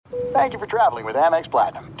Thank you for traveling with Amex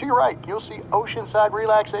Platinum. To your right, you'll see oceanside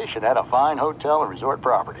relaxation at a fine hotel and resort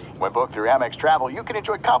property. When booked through Amex Travel, you can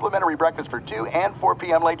enjoy complimentary breakfast for 2 and 4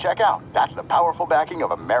 p.m. late checkout. That's the powerful backing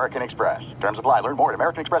of American Express. Terms apply. Learn more at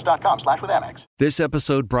americanexpress.com/withAmex. This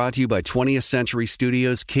episode brought to you by 20th Century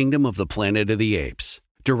Studios' Kingdom of the Planet of the Apes.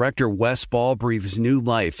 Director Wes Ball breathes new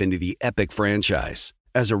life into the epic franchise.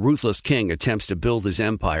 As a ruthless king attempts to build his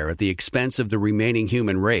empire at the expense of the remaining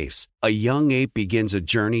human race, a young ape begins a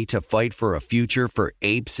journey to fight for a future for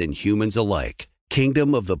apes and humans alike.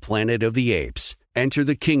 Kingdom of the Planet of the Apes. Enter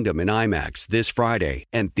the kingdom in IMAX this Friday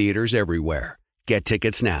and theaters everywhere. Get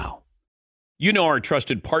tickets now. You know our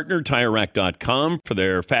trusted partner, TireRack.com, for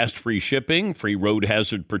their fast, free shipping, free road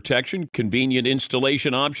hazard protection, convenient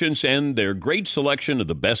installation options, and their great selection of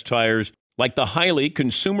the best tires, like the highly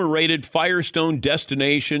consumer-rated Firestone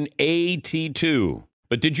Destination AT2.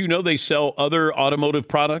 But did you know they sell other automotive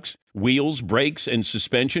products? Wheels, brakes, and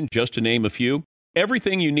suspension, just to name a few.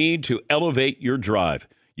 Everything you need to elevate your drive.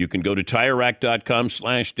 You can go to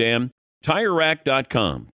TireRack.com/Dan.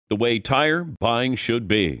 TireRack.com, the way tire buying should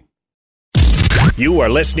be. You are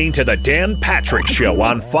listening to the Dan Patrick Show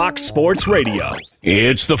on Fox Sports Radio.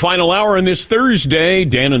 It's the final hour on this Thursday.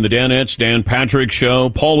 Dan and the Danettes, Dan Patrick Show.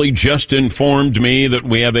 Paulie just informed me that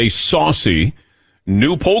we have a saucy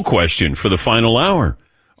new poll question for the final hour.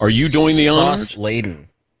 Are you doing the honors? Sauce-laden.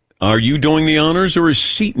 Are you doing the honors, or is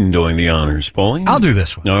Seton doing the honors, Paulie? I'll do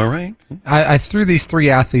this one. All right. I threw these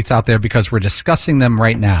three athletes out there because we're discussing them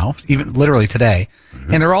right now, even literally today,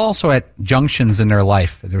 and they're also at junctions in their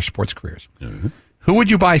life, their sports careers. Who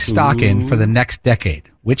would you buy stock in for the next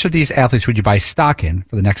decade? Which of these athletes would you buy stock in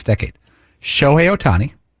for the next decade? Shohei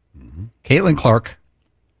Ohtani, Caitlin Clark,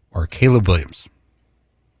 or Caleb Williams?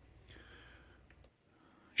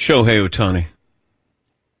 Shohei Ohtani.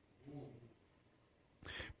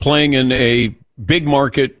 Playing in a big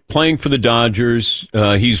market, playing for the Dodgers.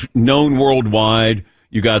 He's known worldwide.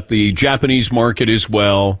 You got the Japanese market as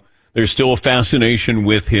well. There's still a fascination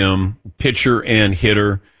with him, pitcher and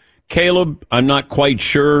hitter. Caleb, I'm not quite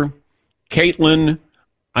sure. Caitlin,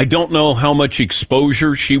 I don't know how much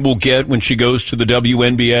exposure she will get when she goes to the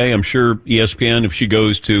WNBA. I'm sure ESPN, if she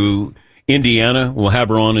goes to Indiana, will have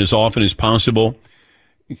her on as often as possible.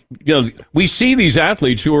 You know, we see these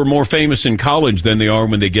athletes who are more famous in college than they are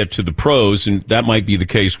when they get to the pros, and that might be the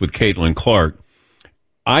case with Caitlin Clark.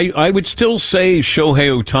 I would still say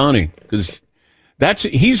Shohei Ohtani, because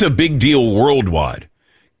he's a big deal worldwide.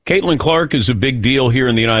 Caitlin Clark is a big deal here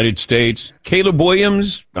in the United States. Caleb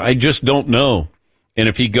Williams, I just don't know. And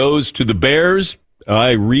if he goes to the Bears,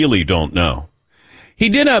 I really don't know. He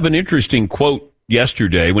did have an interesting quote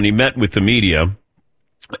yesterday when he met with the media,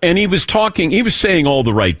 and he was saying all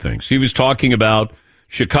the right things. He was talking about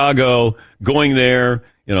Chicago, going there,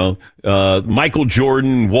 Michael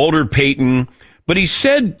Jordan, Walter Payton, but he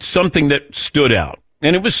said something that stood out,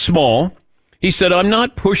 and it was small. He said, I'm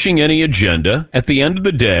not pushing any agenda. At the end of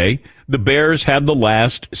the day, the Bears have the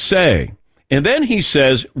last say. And then he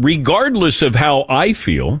says, regardless of how I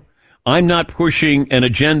feel, I'm not pushing an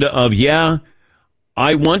agenda of,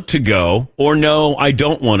 I want to go, or no, I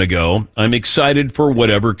don't want to go. I'm excited for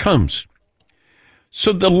whatever comes.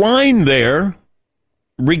 So the line there,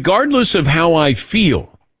 regardless of how I feel,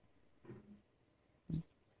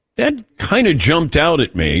 that kind of jumped out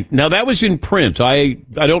at me. Now, that was in print. I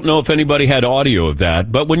don't know if anybody had audio of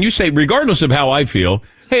that. But when you say, regardless of how I feel,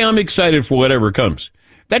 hey, I'm excited for whatever comes.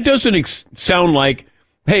 That doesn't sound like,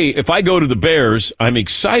 hey, if I go to the Bears, I'm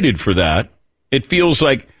excited for that. It feels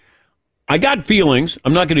like, I got feelings.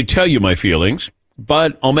 I'm not going to tell you my feelings,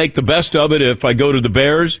 but I'll make the best of it if I go to the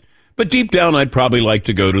Bears. But deep down, I'd probably like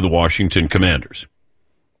to go to the Washington Commanders.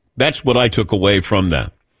 That's what I took away from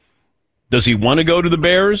that. Does he want to go to the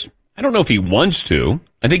Bears? I don't know if he wants to.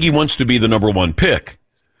 I think he wants to be the number one pick.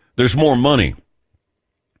 There's more money.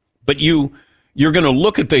 But you're going to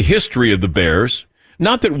look at the history of the Bears.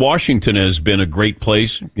 Not that Washington has been a great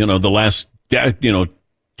place, the last,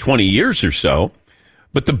 20 years or so.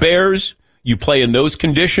 But the Bears, you play in those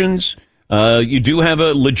conditions. You do have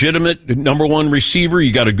a legitimate number one receiver.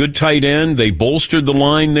 You got a good tight end. They bolstered the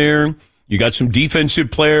line there. You got some defensive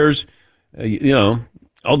players,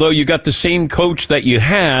 although you got the same coach that you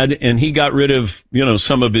had, and he got rid of,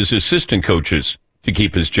 some of his assistant coaches to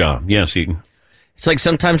keep his job. Yes, Eden. It's like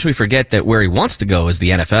sometimes we forget that where he wants to go is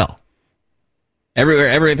the NFL.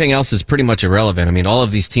 Everything else is pretty much irrelevant. I mean, all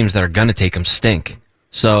of these teams that are going to take him stink.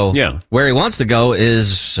 So where he wants to go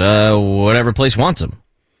is whatever place wants him.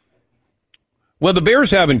 Well, the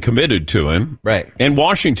Bears haven't committed to him. Right. And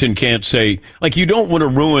Washington can't say, you don't want to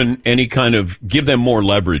ruin any kind of, give them more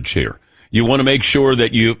leverage here. You want to make sure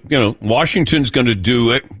that Washington's going to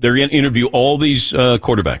do it. They're going to interview all these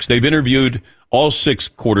quarterbacks. They've interviewed all 6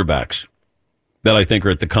 quarterbacks that I think are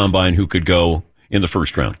at the combine who could go in the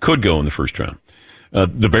first round.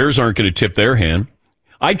 The Bears aren't going to tip their hand.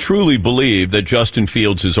 I truly believe that Justin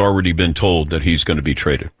Fields has already been told that he's going to be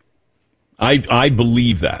traded. I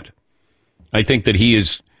believe that. I think that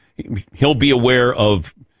he'll be aware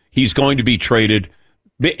of he's going to be traded.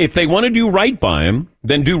 If they want to do right by him,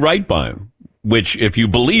 then do right by him. Which, if you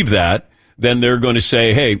believe that, then they're going to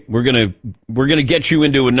say, "Hey, we're going to get you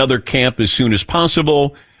into another camp as soon as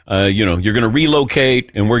possible. You're going to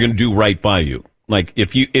relocate, and we're going to do right by you." Like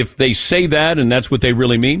if they say that and that's what they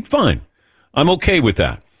really mean, fine. I'm okay with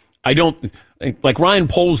that. I don't like Ryan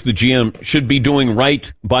Poles, the GM, should be doing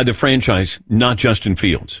right by the franchise, not Justin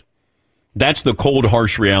Fields. That's the cold,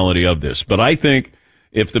 harsh reality of this. But I think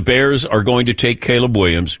if the Bears are going to take Caleb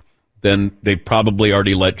Williams, then they've probably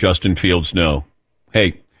already let Justin Fields know,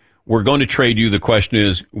 hey, we're going to trade you. The question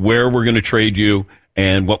is where we're going to trade you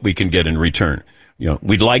and what we can get in return.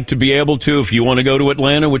 We'd like to be able to, if you want to go to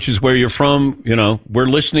Atlanta, which is where you're from, we're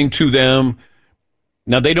listening to them.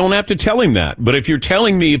 Now, they don't have to tell him that. But if you're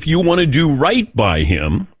telling me if you want to do right by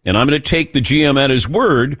him, and I'm going to take the GM at his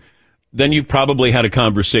word, then you've probably had a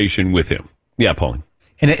conversation with him. Yeah, Pauline.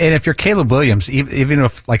 And if you're Caleb Williams, even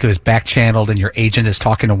if it was back channeled and your agent is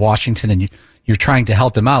talking to Washington and you're trying to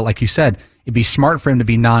help them out, like you said, it'd be smart for him to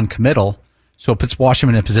be non-committal. So it puts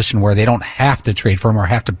Washington in a position where they don't have to trade for him or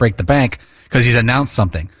have to break the bank because he's announced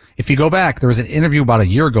something. If you go back, there was an interview about a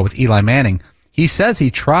year ago with Eli Manning. He says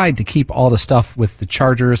he tried to keep all the stuff with the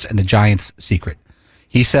Chargers and the Giants secret.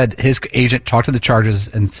 He said his agent talked to the Chargers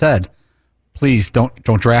and said, please don't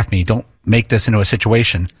draft me. Don't make this into a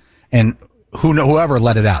situation. And whoever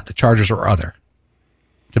let it out, the Chargers or other,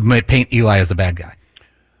 to paint Eli as the bad guy.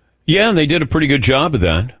 Yeah, and they did a pretty good job of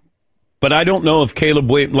that. But I don't know if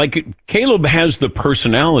Caleb has the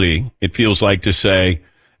personality, it feels like, to say,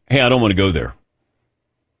 hey, I don't want to go there.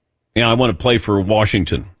 I want to play for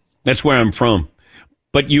Washington. That's where I'm from.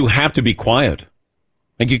 But you have to be quiet.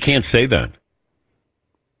 You can't say that.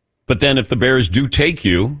 But then if the Bears do take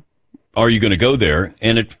you, are you going to go there?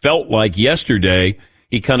 And it felt like yesterday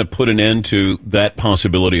he kind of put an end to that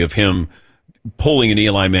possibility of him pulling an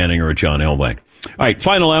Eli Manning or a John Elway. All right,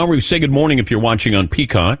 final hour. We say good morning if you're watching on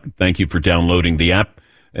Peacock. Thank you for downloading the app.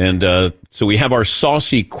 And so we have our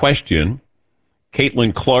saucy question.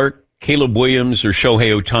 Caitlin Clark, Caleb Williams, or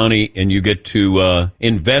Shohei Ohtani, and you get to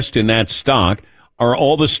invest in that stock. Are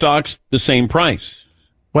all the stocks the same price?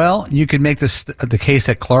 Well, you could make the case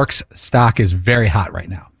that Clark's stock is very hot right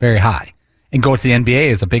now, very high. And go to the NBA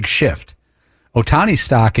is a big shift. Ohtani's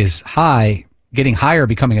stock is high, getting higher,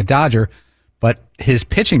 becoming a Dodger, but his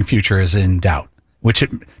pitching future is in doubt, which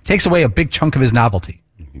takes away a big chunk of his novelty.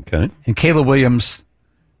 Okay. And Caleb Williams,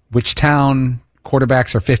 which town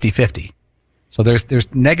quarterbacks are 50-50. So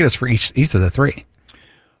there's negatives for each of the three.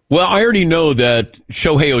 Well, I already know that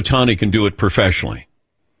Shohei Ohtani can do it professionally.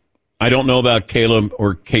 I don't know about Caleb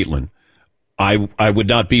or Caitlin. I would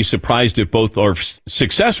not be surprised if both are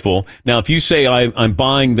successful. Now, if you say I'm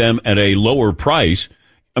buying them at a lower price,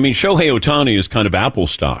 I mean, Shohei Ohtani is kind of Apple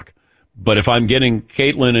stock. But if I'm getting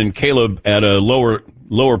Caitlin and Caleb at a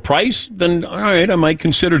lower price, then all right, I might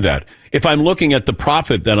consider that. If I'm looking at the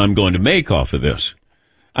profit that I'm going to make off of this.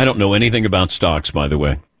 I don't know anything about stocks, by the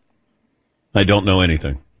way. I don't know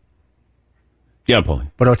anything. Yeah,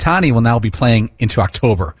 Pauline. But Ohtani will now be playing into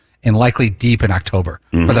October, and likely deep in October,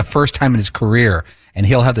 for the first time in his career. And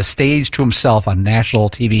he'll have the stage to himself on national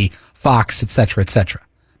TV, Fox, et cetera, et cetera.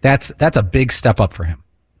 That's a big step up for him.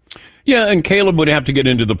 Yeah, and Caleb would have to get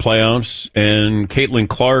into the playoffs, and Caitlin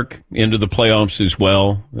Clark into the playoffs as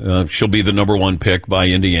well. She'll be the number 1 pick by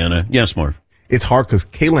Indiana. Yes, Marv? It's hard because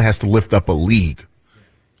Caitlin has to lift up a league.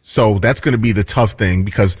 So that's going to be the tough thing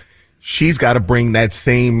because she's got to bring that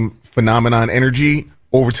same phenomenon energy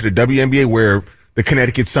over to the WNBA where the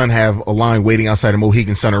Connecticut Sun have a line waiting outside of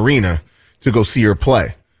Mohegan Sun Arena to go see her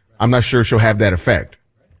play. I'm not sure she'll have that effect.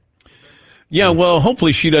 Yeah, well,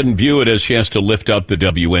 hopefully she doesn't view it as she has to lift up the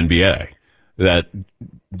WNBA. That,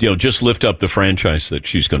 just lift up the franchise that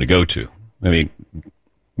she's going to go to. I mean,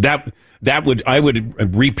 I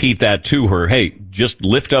would repeat that to her. Hey, just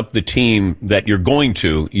lift up the team that you're going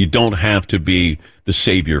to. You don't have to be the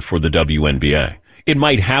savior for the WNBA. It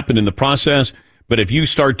might happen in the process, but if you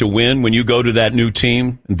start to win when you go to that new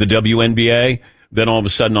team, the WNBA, then all of a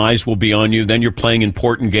sudden eyes will be on you. Then you're playing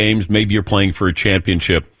important games. Maybe you're playing for a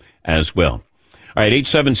championship as well. All right,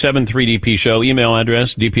 877-3DP Show. Email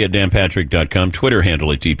address, dp@danpatrick.com. Twitter handle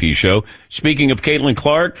 @DP Show. Speaking of Caitlin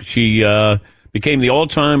Clark, she became the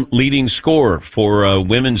all-time leading scorer for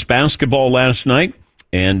women's basketball last night,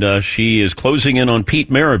 and she is closing in on Pete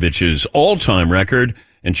Maravich's all-time record,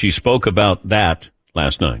 and she spoke about that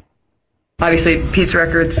last night. Obviously, Pete's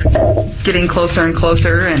record's getting closer and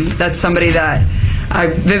closer, and that's somebody that I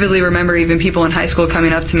vividly remember even people in high school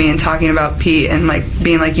coming up to me and talking about Pete and like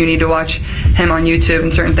being like, you need to watch him on YouTube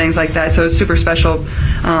and certain things like that. So it's super special,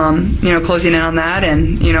 closing in on that.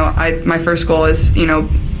 And, my first goal is,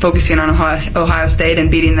 focusing on Ohio State and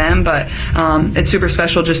beating them. But it's super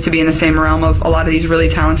special just to be in the same realm of a lot of these really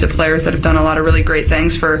talented players that have done a lot of really great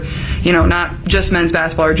things for, not just men's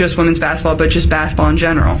basketball or just women's basketball, but just basketball in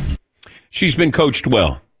general. She's been coached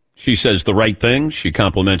well. She says the right things. She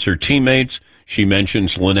compliments her teammates. She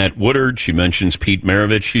mentions Lynette Woodard. She mentions Pete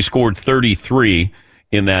Maravich. She scored 33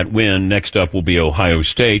 in that win. Next up will be Ohio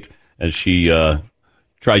State as she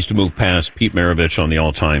tries to move past Pete Maravich on the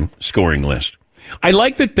all-time scoring list. I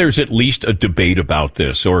like that there's at least a debate about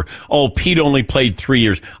this, or, Pete only played 3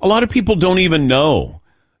 years. A lot of people don't even know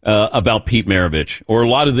about Pete Maravich or a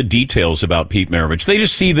lot of the details about Pete Maravich. They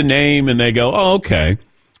just see the name and they go, oh, okay.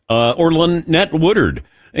 Or Lynette Woodard.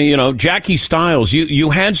 Jackie Stiles, you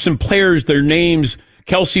had some players, their names,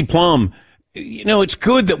 Kelsey Plum. It's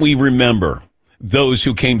good that we remember those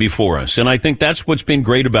who came before us. And I think that's what's been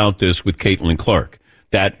great about this with Caitlin Clark,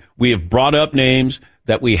 that we have brought up names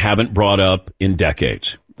that we haven't brought up in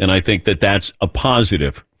decades. And I think that that's a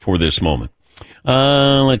positive for this moment.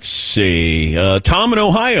 Let's see. Tom in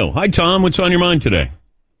Ohio. Hi, Tom. What's on your mind today?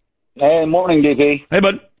 Hey, morning, DP. Hey,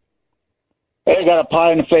 bud. Hey, I got a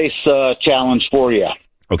pie in the face challenge for you.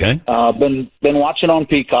 Okay. Been watching on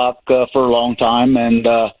Peacock for a long time, and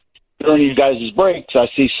during you guys' breaks, I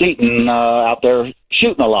see Seton out there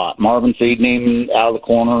shooting a lot. Marvin feeding him out of the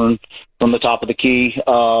corner and from the top of the key.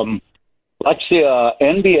 Like to see a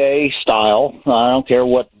NBA style. I don't care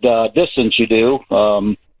what distance you do,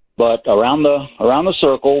 but around the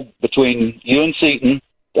circle between you and Seton,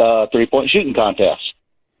 3-point shooting contest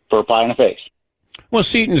for a pie in the face. Well,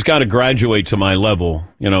 Seton's got to graduate to my level.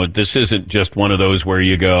 This isn't just one of those where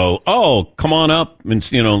you go, oh, come on up and,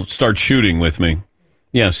 start shooting with me.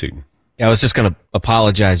 Yeah, Seton. Yeah, I was just going to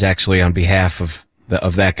apologize, actually, on behalf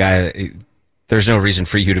of that guy. There's no reason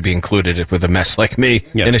for you to be included with a mess like me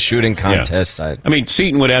in a shooting contest. Yeah. I mean,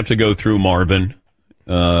 Seton would have to go through Marvin,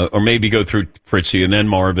 or maybe go through Fritzy and then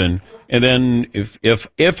Marvin. And then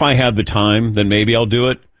if I have the time, then maybe I'll do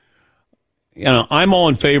it. I'm all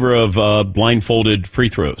in favor of blindfolded free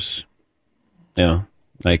throws. Yeah,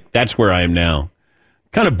 that's where I am now.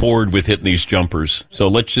 Kind of bored with hitting these jumpers, so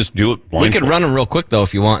let's just do it blindfolded. We could run them real quick though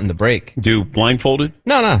if you want in the break. Do blindfolded?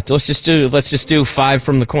 No. Let's just do 5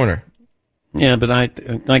 from the corner. Yeah, but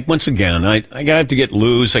I once again I have to get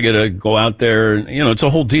loose. I got to go out there. It's a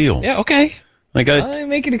whole deal. Yeah, okay. I'm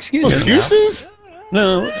making excuses. Excuses?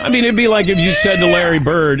 No, I mean it'd be like if you said to Larry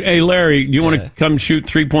Bird, "Hey, Larry, do you want to come shoot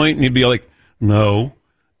 3-point?" And he'd be like, no.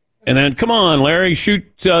 And then, come on, Larry, shoot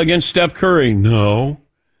against Steph Curry. No.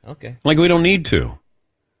 Okay. Like, we don't need to.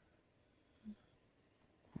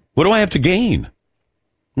 What do I have to gain?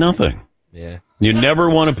 Nothing. Yeah. You never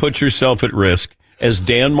want to put yourself at risk, as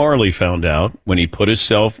Dan Marley found out when he put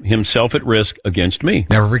himself at risk against me.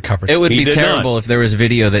 Never recovered. It would be terrible if there was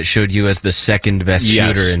video that showed you as the second best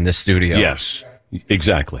shooter in the studio. Yes,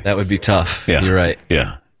 exactly. That would be tough. Yeah. You're right.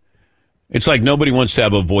 Yeah. It's like nobody wants to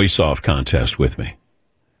have a voice-off contest with me.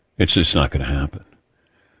 It's just not going to happen.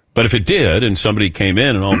 But if it did, and somebody came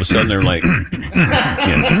in, and all of a sudden they're like,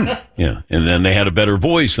 yeah, and then they had a better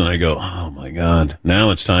voice, and I go, oh, my God,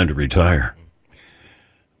 now it's time to retire.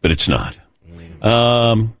 But it's not.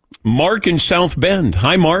 Mark in South Bend.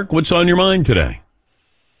 Hi, Mark. What's on your mind today?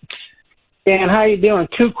 Dan, how you doing?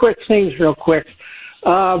 2 quick things real quick.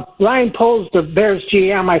 Ryan Poles, the Bears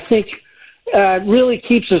GM, I think really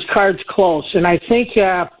keeps his cards close. And I think,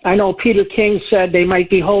 I know Peter King said they might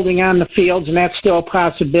be holding on the Fields, and that's still a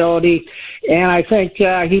possibility. And I think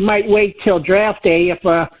he might wait till draft day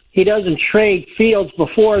if he doesn't trade Fields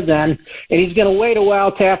before then. And he's going to wait a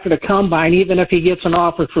while till after the combine, even if he gets an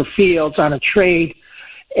offer for Fields on a trade.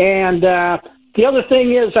 And the other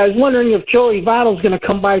thing is, I was wondering if Joey Votto's going to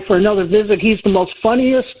come by for another visit. He's the most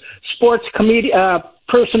funniest sports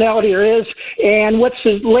personality there is. And what's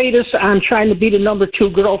his latest on trying to be the number 2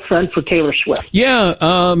 girlfriend for Taylor Swift? Yeah,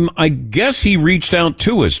 I guess he reached out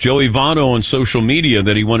to us, Joey Votto, on social media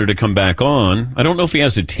that he wanted to come back on. I don't know if he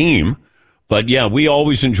has a team, but yeah, we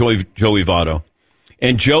always enjoy Joey Votto.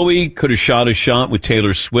 And Joey could have shot a shot with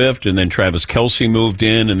Taylor Swift, and then Travis Kelce moved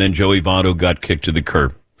in, and then Joey Votto got kicked to the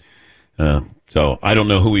curb. So I don't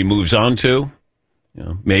know who he moves on to.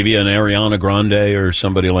 Maybe an Ariana Grande or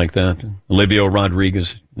somebody like that. Olivia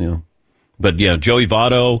Rodriguez, But yeah, Joey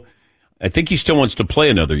Votto, I think he still wants to play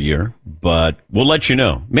another year, but we'll let you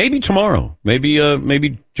know. Maybe tomorrow.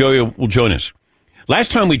 Maybe Joey will join us.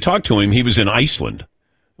 Last time we talked to him, he was in Iceland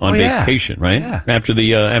on vacation, right? Yeah. After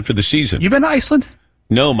the season. You been to Iceland?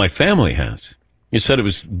 No, my family has. They said it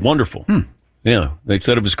was wonderful. Yeah, they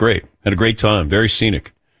said it was great. Had a great time. Very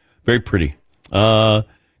scenic. Very pretty.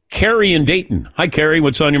 Carrie in Dayton. Hi, Carrie.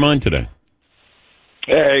 What's on your mind today?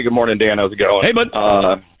 Hey, good morning, Dan. How's it going? Hey,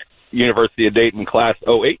 bud. University of Dayton, class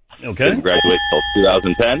 08. Okay. Didn't graduate until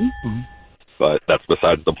 2010, but that's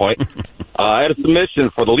besides the point. I had a submission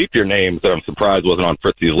for the leap year names that I'm surprised wasn't on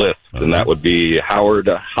Fritzy's list, and that would be Howard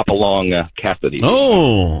Hopalong Cassidy.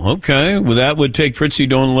 Oh, okay. Well, that would take Fritzy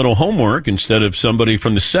doing a little homework instead of somebody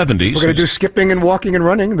from the 70s. We're going to do skipping and walking and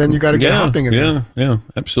running, then you got to get hopping in there. Yeah,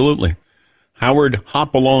 absolutely. Howard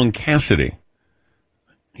Hopalong Cassidy.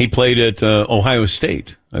 He played at Ohio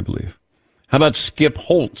State, I believe. How about Skip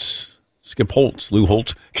Holtz? Skip Holtz, Lou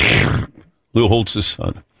Holtz. Lou Holtz's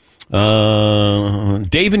son.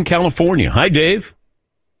 Dave in California. Hi, Dave.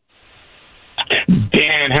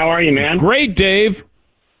 Dan, how are you, man? Great, Dave.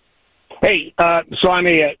 Hey, so I'm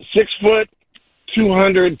a 6 foot,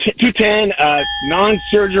 210,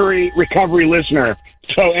 non-surgery recovery listener.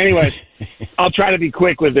 So anyways, I'll try to be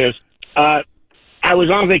quick with this. I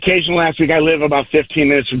was on vacation last week. I live about 15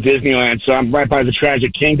 minutes from Disneyland, so I'm right by the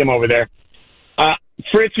Tragic Kingdom over there.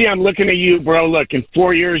 Fritzy, I'm looking at you, bro. Look, in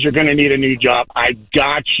 4 years, you're going to need a new job. I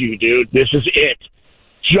got you, dude. This is it.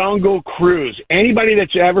 Jungle Cruise. Anybody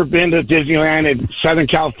that's ever been to Disneyland in Southern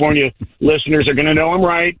California, listeners are going to know I'm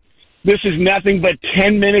right. This is nothing but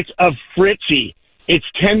 10 minutes of Fritzy. It's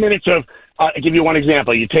 10 minutes of, I'll give you one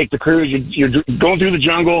example. You take the cruise, you're going through the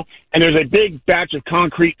jungle, and there's a big batch of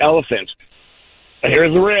concrete elephants. And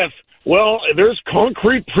here's the riff. Well, there's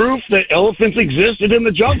concrete proof that elephants existed in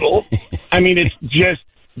the jungle. I mean, it's just,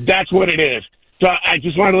 that's what it is. So I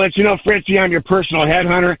just wanted to let you know, Fritzy, I'm your personal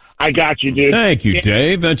headhunter. I got you, dude. Thank you,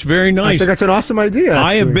 Dave. That's very nice. I think that's an awesome idea.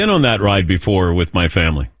 I have been on that ride before with my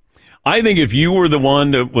family. I think if you were the one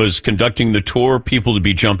that was conducting the tour, people would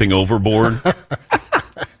be jumping overboard.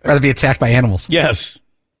 Rather be attacked by animals. Yes.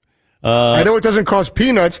 I know it doesn't cost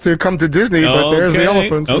peanuts to come to Disney, but there's the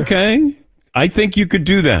elephants. Okay. I think you could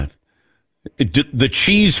do that. The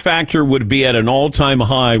cheese factor would be at an all-time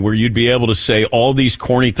high where you'd be able to say all these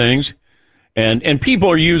corny things. And people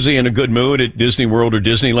are usually in a good mood at Disney World or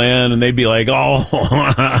Disneyland, and they'd be like,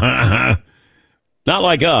 oh, not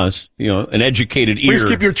like us, an educated ear. Please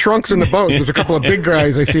keep your trunks in the boat. There's a couple of big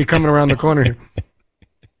guys I see coming around the corner here.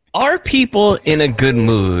 Are people in a good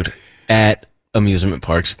mood at amusement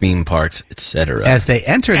parks, theme parks, etc.? As they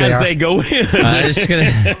enter, they go in. Just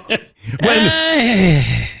gonna...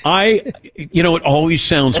 it always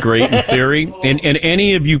sounds great in theory. And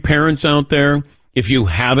any of you parents out there, if you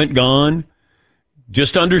haven't gone,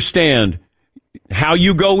 just understand how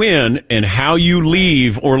you go in and how you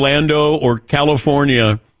leave Orlando or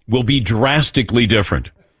California will be drastically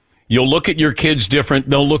different. You'll look at your kids different.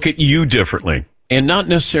 They'll look at you differently, and not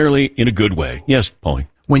necessarily in a good way. Yes, Paulie.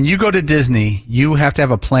 When you go to Disney, you have to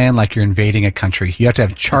have a plan like you're invading a country. You have to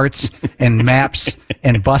have charts and maps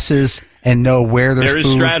and buses and know where there's there is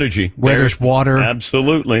food, strategy, where there's water.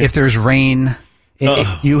 Absolutely. If there's rain,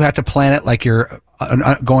 you have to plan it like you're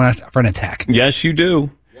going for an attack. Yes, you do.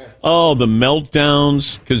 Oh, the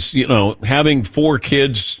meltdowns, because, having 4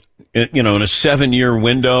 kids, in a 7-year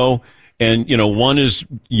window, and, one is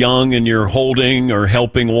young and you're holding or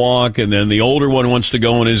helping walk, and then the older one wants to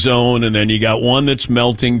go on his own, and then you got one that's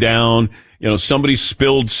melting down, somebody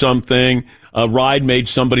spilled something, a ride made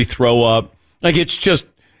somebody throw up. Like, it's just,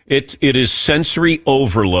 it is sensory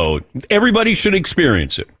overload. Everybody should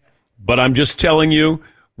experience it. But I'm just telling you,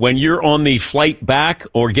 when you're on the flight back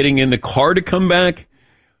or getting in the car to come back,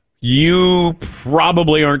 you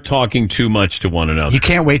probably aren't talking too much to one another. You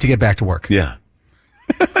can't wait to get back to work. Yeah.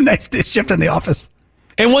 Nice shift in the office.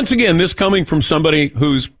 And once again, this coming from somebody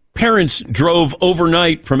whose parents drove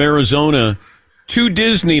overnight from Arizona to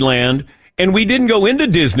Disneyland, and we didn't go into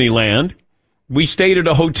Disneyland. We stayed at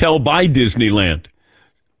a hotel by Disneyland.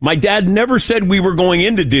 My dad never said we were going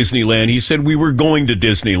into Disneyland. He said we were going to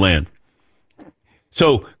Disneyland.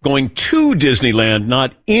 So going to Disneyland,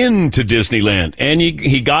 not into Disneyland. And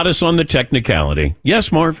he got us on the technicality.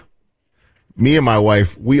 Yes, Marv? Me and my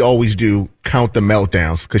wife, we always do count the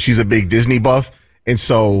meltdowns because she's a big Disney buff. And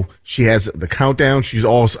so she has the countdown. She's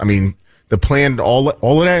also, the plan, all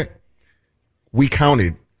of that. We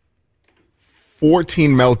counted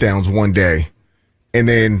 14 meltdowns one day and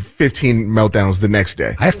then 15 meltdowns the next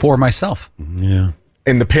day. I have 4 myself. Yeah.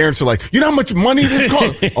 And the parents are like, you know how much money this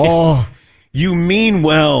costs? Oh. You mean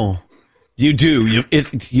well. You do.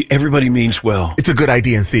 Everybody means well. It's a good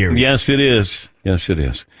idea in theory. Yes, it is. Yes, it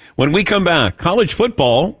is. When we come back, college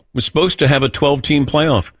football was supposed to have a 12-team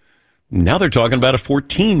playoff. Now they're talking about a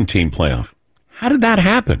 14-team playoff. How did that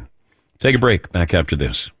happen? Take a break. Back after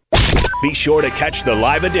this. Be sure to catch the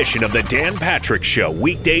live edition of the Dan Patrick Show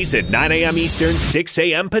weekdays at 9 a.m. Eastern, 6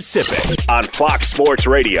 a.m. Pacific on Fox Sports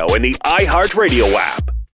Radio and the iHeartRadio app.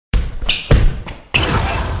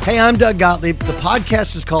 Hey, I'm Doug Gottlieb. The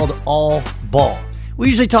podcast is called All Ball. We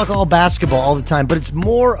usually talk all basketball all the time, but it's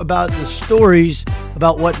more about the stories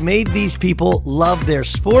about what made these people love their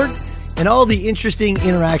sport and all the interesting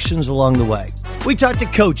interactions along the way. We talk to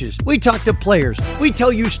coaches. We talk to players. We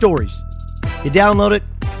tell you stories. You download it.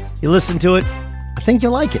 You listen to it. I think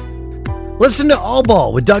you'll like it. Listen to All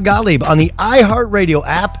Ball with Doug Gottlieb on the iHeartRadio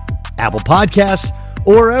app, Apple Podcasts,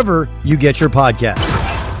 or wherever you get your podcasts.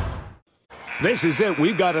 This is it.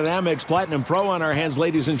 We've got an Amex Platinum Pro on our hands,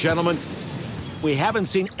 ladies and gentlemen. We haven't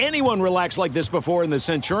seen anyone relax like this before in the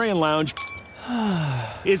Centurion Lounge.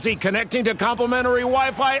 Is he connecting to complimentary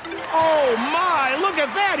Wi-Fi? Oh, my. Look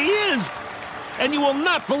at that. He is. And you will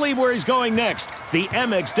not believe where he's going next. The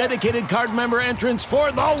Amex dedicated card member entrance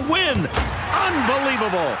for the win.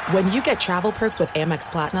 Unbelievable. When you get travel perks with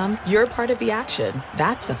Amex Platinum, you're part of the action.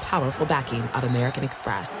 That's the powerful backing of American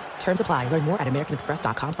Express. Terms apply. Learn more at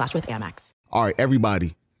americanexpress.com/withAmex. All right,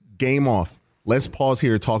 everybody, game off. Let's pause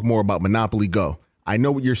here to talk more about Monopoly Go. I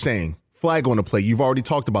know what you're saying. Flag on the play. You've already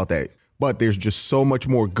talked about that. But there's just so much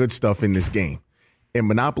more good stuff in this game. In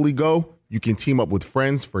Monopoly Go, you can team up with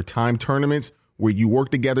friends for timed tournaments where you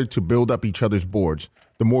work together to build up each other's boards.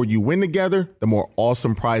 The more you win together, the more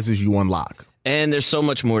awesome prizes you unlock. And there's so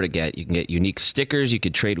much more to get. You can get unique stickers. You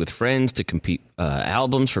could trade with friends to compete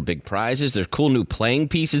albums for big prizes. There's cool new playing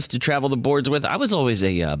pieces to travel the boards with. I was always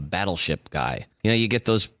a battleship guy. You know, you get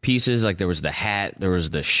those pieces, like there was the hat, there was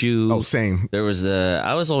the shoe. Oh, same. I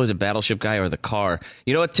was always a battleship guy, or the car.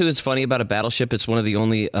 You know what, too, is funny about a battleship? It's one of the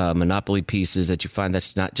only Monopoly pieces that you find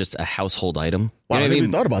that's not just a household item. Wow, You know I what never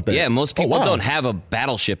even thought about that. Yeah, most people wow. don't have a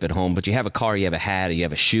battleship at home, but you have a car, you have a hat, you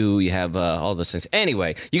have a shoe, you have all those things.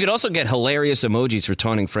 Anyway, you could also get hilarious emojis for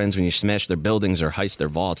taunting friends when you smash their buildings or heist their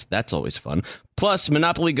vaults. That's always fun. Plus,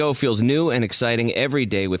 Monopoly Go feels new and exciting every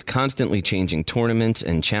day with constantly changing tournaments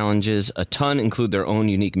and challenges. A ton include their own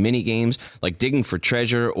unique mini games like digging for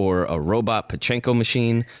treasure or a robot Pachinko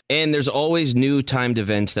machine. And there's always new timed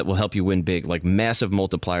events that will help you win big, like massive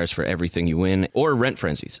multipliers for everything you win or rent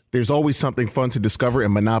frenzies. There's always something fun to discover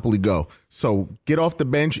in Monopoly Go. So get off the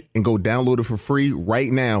bench and go download it for free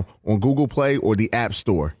right now on Google Play or the App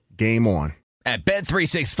Store. Game on. At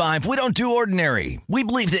Bet365, we don't do ordinary. We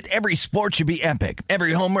believe that every sport should be epic.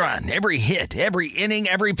 Every home run, every hit, every inning,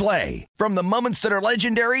 every play. From the moments that are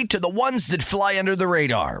legendary to the ones that fly under the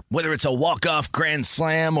radar. Whether it's a walk-off grand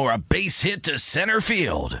slam or a base hit to center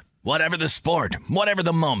field. Whatever the sport, whatever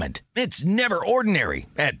the moment, it's never ordinary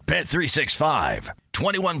at Bet365.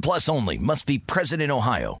 21 plus only. Must be present in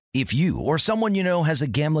Ohio. If you or someone you know has a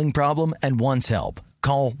gambling problem and wants help,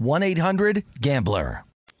 call 1-800-GAMBLER.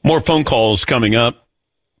 More phone calls coming up.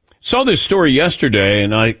 Saw this story yesterday,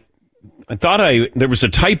 and I thought there was a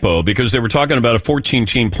typo because they were talking about a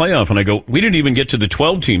 14-team playoff, and I go, we didn't even get to the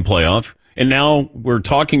 12-team playoff, and now we're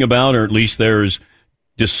talking about, or at least there's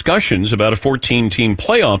discussions about a 14-team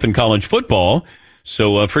playoff in college football.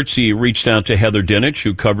 So Fritzy reached out to Heather Dinich,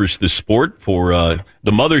 who covers the sport for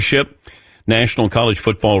the Mothership, national college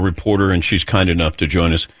football reporter, and she's kind enough to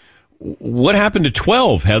join us. What happened to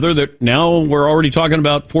 12, Heather, that now we're already talking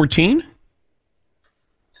about 14?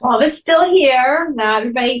 12 is still here. Now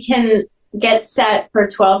everybody can get set for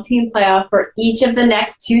 12-team playoff for each of the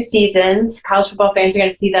next 2 seasons. College football fans are going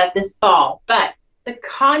to see that this fall. But the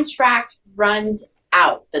contract runs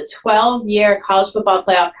out. The 12-year college football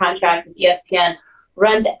playoff contract with ESPN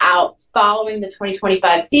runs out following the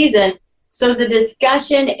 2025 season. So the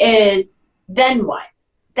discussion is, then what?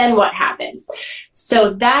 Then what happens?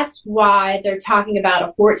 So that's why they're talking about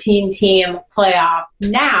a 14-team playoff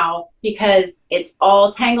now, because it's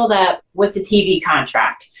all tangled up with the TV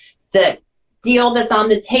contract. The deal that's on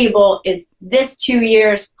the table is this 2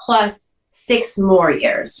 years plus 6 more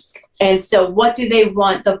years. And so what do they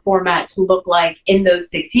want the format to look like in those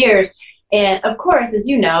 6 years? And of course, as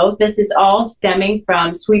you know, this is all stemming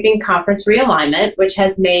from sweeping conference realignment, which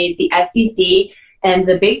has made the SEC and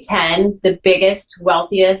the Big Ten the biggest,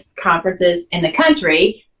 wealthiest conferences in the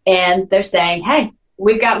country. And they're saying, hey,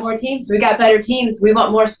 we've got more teams. We've got better teams. We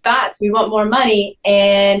want more spots. We want more money.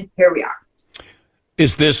 And here we are.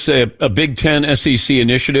 Is this a Big Ten SEC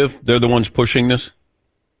initiative? They're the ones pushing this?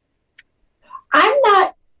 I'm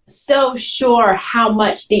not so sure how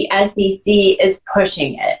much the SEC is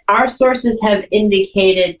pushing it. Our sources have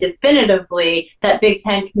indicated definitively that Big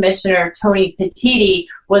Ten Commissioner Tony Petitti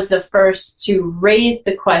was the first to raise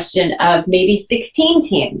the question of maybe 16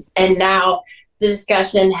 teams. And now the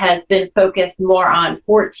discussion has been focused more on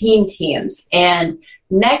 14 teams. And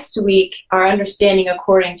next week, our understanding,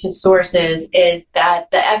 according to sources, is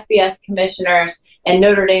that the FBS commissioners and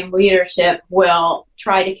Notre Dame leadership will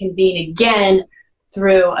try to convene again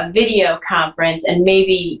through a video conference and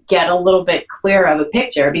maybe get a little bit clearer of a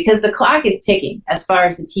picture, because the clock is ticking as far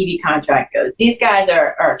as the TV contract goes. These guys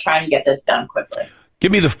are trying to get this done quickly.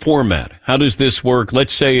 Give me the format. How does this work?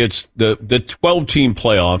 Let's say it's the 12-team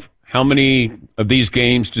playoff. How many of these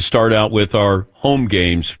games to start out with are home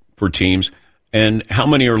games for teams, and how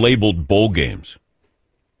many are labeled bowl games?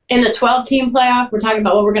 In the 12-team playoff, we're talking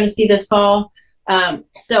about what we're going to see this fall.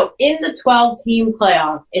 So in the 12-team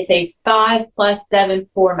playoff, it's a 5+7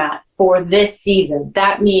 format for this season.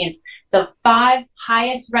 That means the 5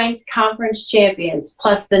 highest-ranked conference champions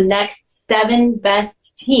plus the next 7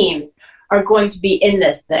 best teams are going to be in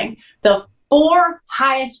this thing. The 4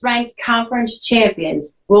 highest-ranked conference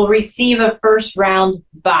champions will receive a first-round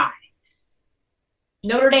bye.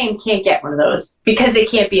 Notre Dame can't get one of those because they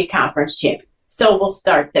can't be a conference champion. So we'll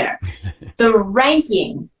start there. The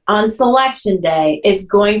ranking on Selection Day is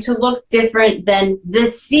going to look different than the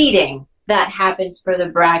seeding that happens for the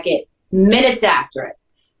bracket minutes after it.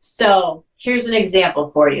 So here's an example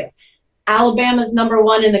for you. Alabama's number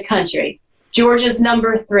 1 in the country. Georgia's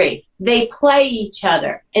number 3. They play each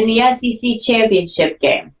other in the SEC championship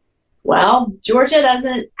game. Well, Georgia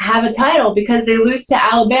doesn't have a title because they lose to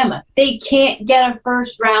Alabama. They can't get a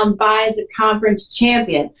first-round bye as a conference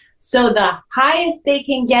champion. So the highest they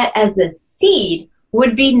can get as a seed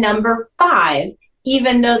would be number 5,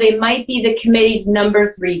 even though they might be the committee's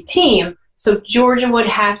number 3 team. So Georgia would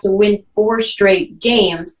have to win 4 straight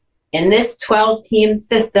games in this 12-team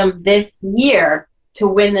system this year to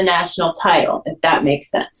win the national title, if that makes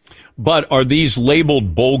sense. But are these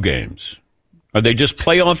labeled bowl games? Are they just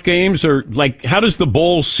playoff games? Or, like, how does the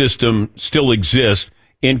bowl system still exist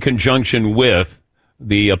in conjunction with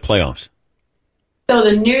the playoffs? So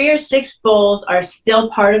the New Year's Six Bowls are still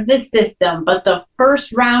part of this system, but the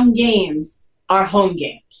first round games are home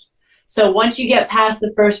games. So once you get past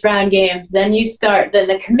the first round games, then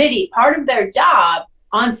the committee, part of their job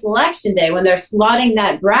on Selection Day when they're slotting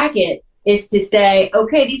that bracket is to say,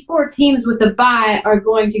 okay, these 4 teams with the bye are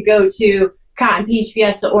going to go to Cotton Peach,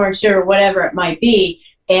 Fiesta, Orange Sugar, whatever it might be,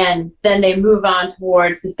 and then they move on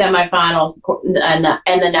towards the semifinals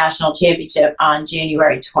and the national championship on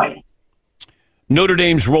January 20th. Notre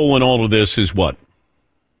Dame's role in all of this is what?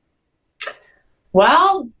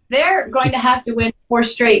 Well, they're going to have to win 4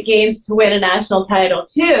 straight games to win a national title,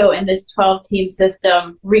 too, in this 12-team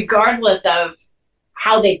system, regardless of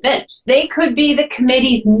how they finish. They could be the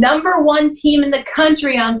committee's number 1 team in the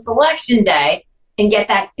country on Selection Day and get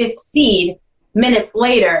that 5th seed minutes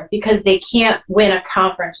later because they can't win a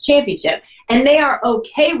conference championship. And they are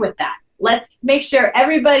okay with that. Let's make sure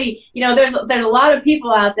everybody, there's a lot of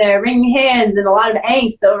people out there wringing hands and a lot of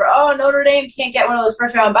angst over, Notre Dame can't get one of those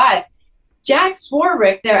first-round buys. Jack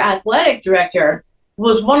Swarbrick, their athletic director,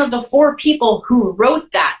 was one of the 4 people who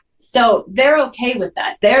wrote that. So they're okay with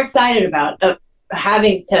that. They're excited about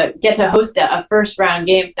having to get to host a first-round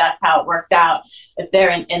game if that's how it works out, if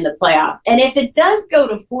they're in the playoff. And if it does go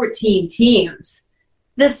to 14 teams,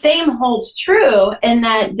 the same holds true in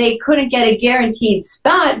that they couldn't get a guaranteed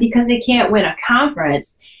spot because they can't win a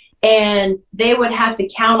conference, and they would have to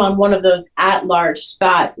count on one of those at-large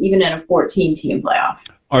spots even in a 14-team playoff.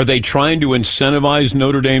 Are they trying to incentivize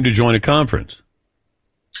Notre Dame to join a conference?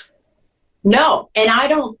 No, and I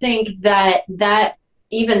don't think that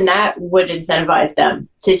even that would incentivize them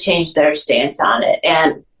to change their stance on it.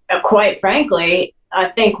 And quite frankly, I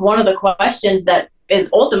think one of the questions that is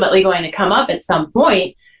ultimately going to come up at some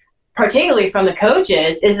point, particularly from the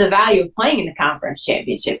coaches, is the value of playing in the conference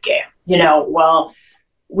championship game.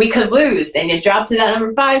 We could lose and you drop to that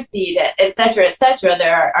number 5 seed, et cetera, et cetera.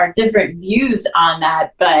 There are different views on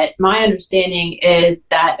that, but my understanding is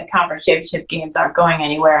that the conference championship games aren't going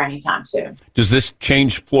anywhere anytime soon. Does this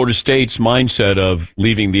change Florida State's mindset of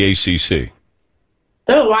leaving the ACC?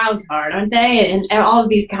 They're a wild card, aren't they? And all of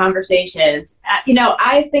these conversations.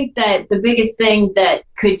 I think that the biggest thing that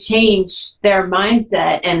could change their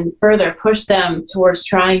mindset and further push them towards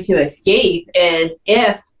trying to escape is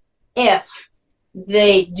if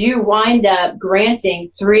they do wind up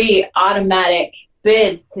granting 3 automatic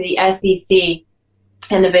bids to the SEC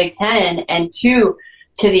and the Big Ten and 2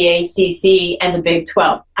 to the ACC and the Big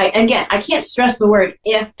 12. I can't stress the word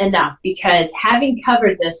if enough, because having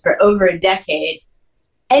covered this for over a decade,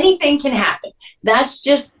 anything can happen. That's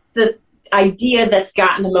just the idea that's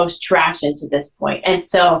gotten the most traction to this point. And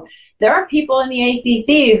so there are people in the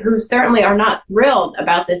ACC who certainly are not thrilled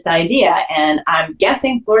about this idea, and I'm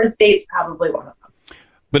guessing Florida State's probably one of them.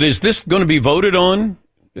 But is this going to be voted on,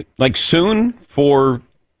 like, soon for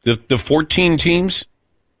the 14 teams?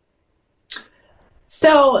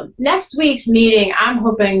 So next week's meeting, I'm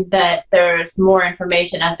hoping that there's more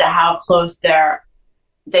information as to how close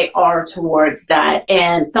they are towards that.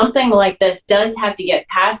 And something like this does have to get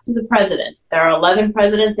passed to the presidents. There are 11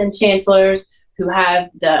 presidents and chancellors who have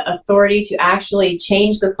the authority to actually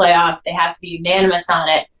change the playoff. They have to be unanimous on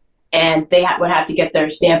it, and they would have to get their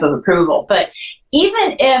stamp of approval. But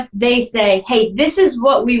even if they say, hey, this is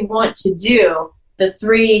what we want to do, the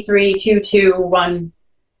 3-3-2-2-1-1,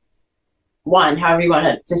 however you want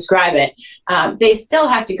to describe it, they still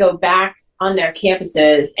have to go back on their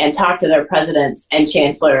campuses and talk to their presidents and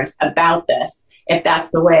chancellors about this, if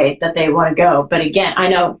that's the way that they want to go. But again, I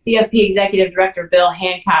know CFP Executive Director Bill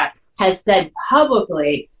Hancock has said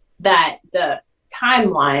publicly that the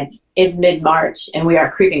timeline is mid-March, and we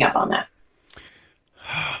are creeping up on that.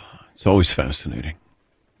 It's always fascinating.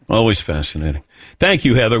 Always fascinating. Thank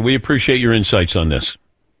you, Heather. We appreciate your insights on this.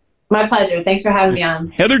 My pleasure. Thanks for having me on.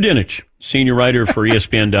 Heather Dinich, senior writer for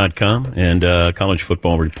ESPN.com and college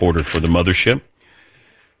football reporter for the Mothership.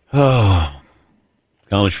 Oh,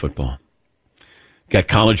 college football. Got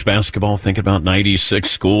college basketball, thinking about 96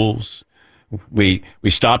 schools. We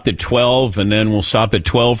stopped at 12, and then we'll stop at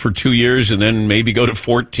 12 for 2 years, and then maybe go to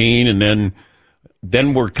 14, and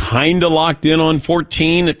then we're kind of locked in on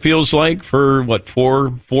 14, it feels like, for, what,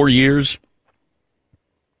 four years?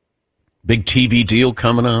 Big TV deal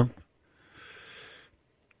coming up.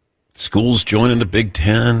 Schools joining the Big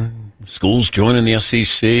Ten. Schools joining the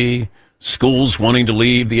SEC. Schools wanting to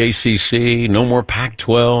leave the ACC. No more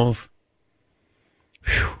Pac-12.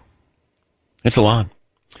 Whew. It's a lot.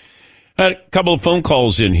 Had a couple of phone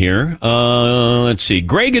calls in here. Let's see.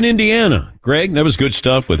 Greg in Indiana. Greg, that was good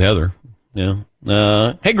stuff with Heather. Yeah.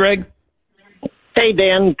 Hey, Greg. Hey,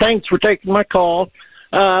 Dan. Thanks for taking my call.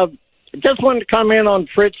 Just wanted to comment on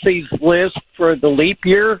Fritzy's list for the leap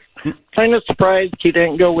year. Kind of surprised he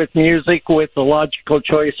didn't go with music, with the logical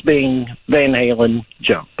choice being Van Halen,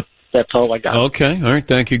 Jump. That's all I got. Okay. All right.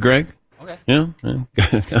 Thank you, Greg. Okay. Yeah.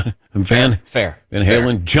 Van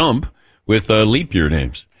Halen, Jump with leap year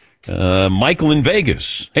names. Michael in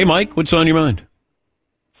Vegas. Hey, Mike, what's on your mind?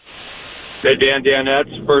 Hey,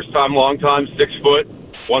 Danettes. First time, long time, 6 foot,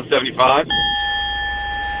 175.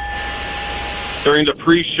 During the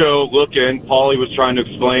pre-show look-in, Paulie was trying to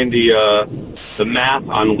explain the math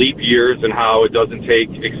on leap years and how it doesn't take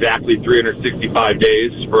exactly 365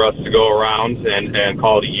 days for us to go around and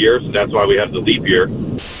call it a year, so that's why we have the leap year.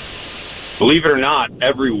 Believe it or not,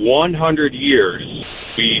 every 100 years,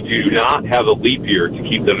 we do not have a leap year to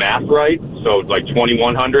keep the math right. So like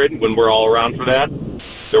 2100, when we're all around for that,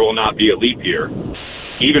 there will not be a leap year.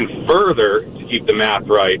 Even further, to keep the math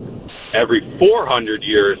right, every 400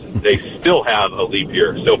 years, they still have a leap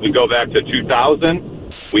year. So if we go back to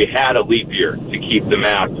 2000, we had a leap year to keep the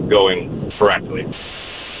math going correctly.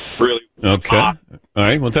 Really? Okay. All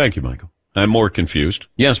right. Well, thank you, Michael. I'm more confused.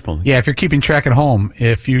 Yes, Paul. Yeah, if you're keeping track at home,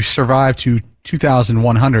 if you survive to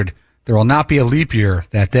 2100, there will not be a leap year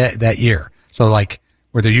that year. So, like,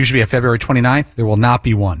 where there usually be a February 29th, there will not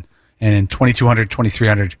be one. And in 2200,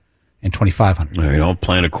 2300, and 2500. All right, I'll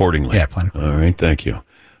plan accordingly. Yeah, plan accordingly. All right, thank you.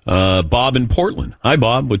 Bob in Portland. Hi,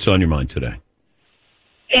 Bob. What's on your mind today?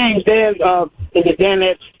 Hey, Dan,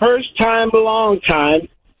 it's first time, long time,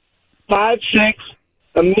 5'6",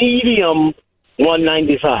 a medium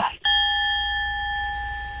 195.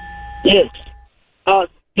 Yes.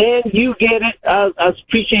 Dan, you get it. I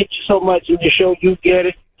appreciate you so much in your show. You get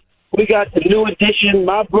it. We got the new addition,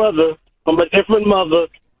 my brother from a different mother,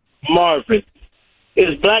 Marvin.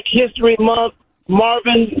 It's Black History Month.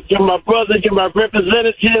 Marvin, you're my brother. You're my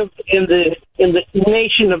representative in the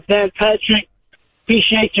nation of Dan Patrick.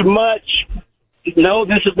 Appreciate you much. No,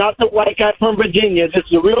 this is not the white guy from Virginia. This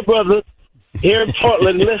is a real brother here in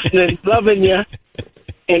Portland, listening, loving you.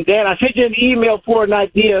 And Dan, I sent you an email for an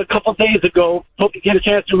idea a couple days ago. Hope you get a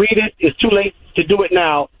chance to read it. It's too late to do it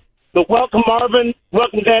now. But welcome, Marvin.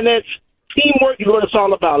 Welcome, Danettes. Teamwork is what it's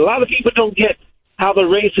all about. A lot of people don't get how the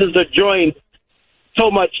races are joined so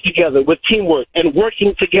much together with teamwork and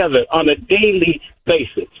working together on a daily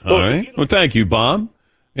basis. All right. Well, thank you, Bob.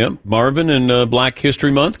 Yep, Marvin and Black History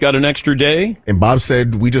Month got an extra day. And Bob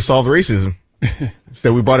said, we just solved racism.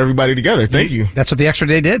 So we brought everybody together. Thank you. That's what the extra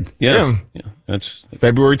day did. Yeah. That's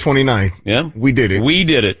February 29th. Yeah. We did it. We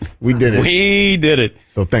did it. We did it. We did it.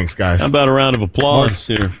 So thanks, guys. How about a round of applause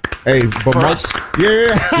here? Hey, but Mark,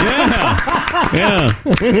 yeah.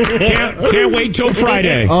 Can't wait till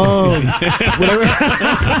Friday. Oh,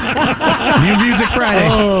 New Music Friday.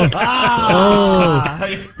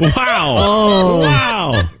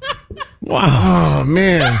 Wow. Oh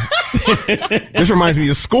man. This reminds me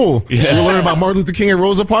of school. Yeah. We were learning about Martin Luther King and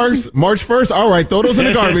Rosa Parks. March 1st. All right, throw those in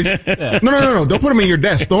the garbage. No. Don't put them in your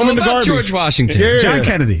desk. Throw them in the garbage. George Washington. Yeah. John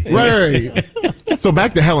Kennedy. Right. So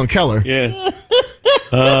back to Helen Keller. Yeah.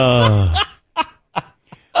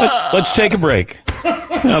 Let's take a break.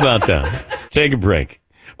 How about that? Let's take a break.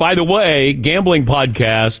 By the way, gambling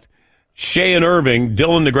podcast, Shay and Irving,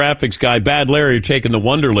 Dylan the graphics guy, Bad Larry are taking the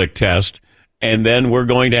Wonderlic test. And then we're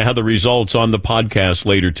going to have the results on the podcast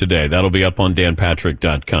later today. That'll be up on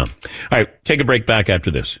danpatrick.com. All right, take a break. Back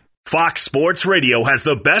after this. Fox Sports Radio has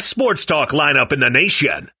the best sports talk lineup in the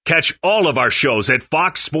nation. Catch all of our shows at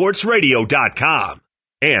foxsportsradio.com.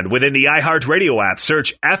 And within the iHeartRadio app,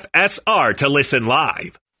 search FSR to listen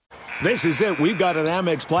live. This is it. We've got an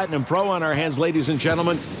Amex Platinum Pro on our hands, ladies and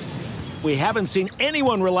gentlemen. We haven't seen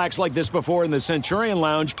anyone relax like this before in the Centurion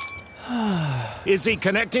Lounge. Is he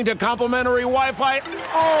connecting to complimentary Wi-Fi?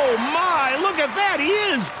 Oh, my. Look at that. He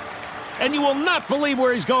is. And you will not believe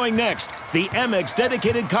where he's going next. The Amex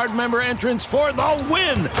dedicated card member entrance for the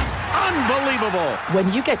win. Unbelievable.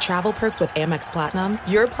 When you get travel perks with Amex Platinum,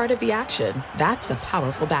 you're part of the action. That's the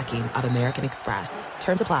powerful backing of American Express.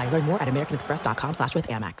 Terms apply. Learn more at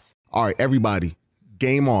americanexpress.com/withAmex. All right, everybody,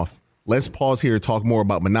 game off. Let's pause here to talk more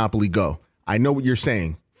about Monopoly Go. I know what you're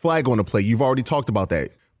saying. Flag on the play. You've already talked about that.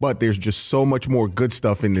 But there's just so much more good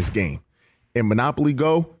stuff in this game. In Monopoly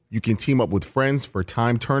Go, you can team up with friends for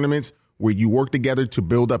time tournaments where you work together to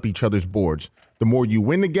build up each other's boards. The more you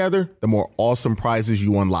win together, the more awesome prizes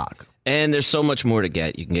you unlock. And there's so much more to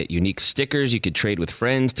get. You can get unique stickers. You could trade with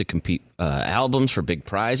friends to compete albums for big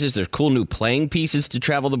prizes. There's cool new playing pieces to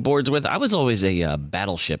travel the boards with. I was always a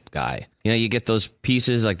battleship guy. You know, you get those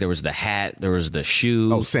pieces, like there was the hat, there was the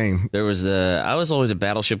shoe. Oh, same. I was always a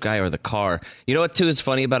battleship guy, or the car. You know what, too, is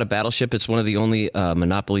funny about a battleship? It's one of the only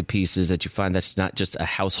Monopoly pieces that you find that's not just a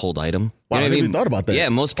household item. Wow, You know I never even thought about that. Yeah,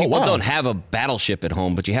 most people wow. don't have a battleship at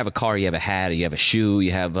home, but you have a car, you have a hat, you have a shoe,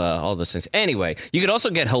 you have all those things. Anyway, you could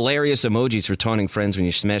also get hilarious emojis for taunting friends when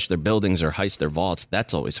you smash their buildings or heist their vaults.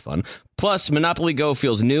 That's always fun. Plus, Monopoly Go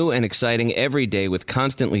feels new and exciting every day with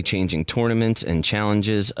constantly changing tournaments and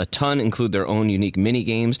challenges. A ton include their own unique mini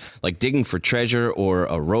games like digging for treasure or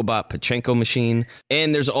a robot Pachinko machine.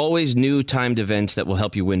 And there's always new timed events that will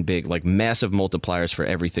help you win big, like massive multipliers for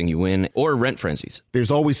everything you win or rent frenzies.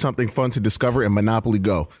 There's always something fun to discover in Monopoly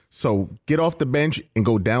Go. So get off the bench and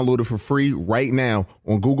go download it for free right now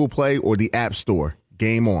on Google Play or the App Store.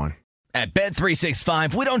 Game on. At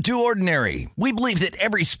Bet365, we don't do ordinary. We believe that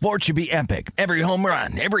every sport should be epic. Every home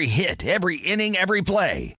run, every hit, every inning, every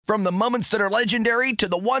play. From the moments that are legendary to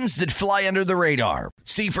the ones that fly under the radar.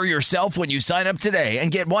 See for yourself when you sign up today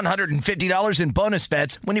and get $150 in bonus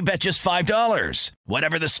bets when you bet just $5.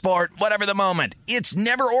 Whatever the sport, whatever the moment, it's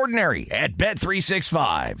never ordinary at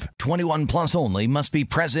Bet365. 21 plus only. Must be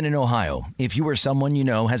present in Ohio. If you or someone you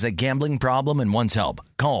know has a gambling problem and wants help,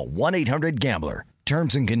 call 1-800-GAMBLER.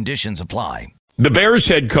 Terms and conditions apply. The Bears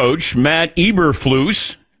head coach, Matt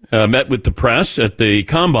Eberflus, met with the press at the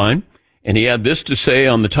Combine, and he had this to say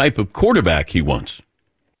on the type of quarterback he wants.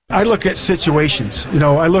 I look at situations. You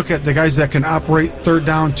know, I look at the guys that can operate third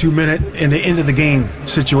down, 2 minute, and the end of the game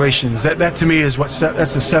situations. That to me is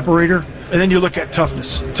that's the separator. And then you look at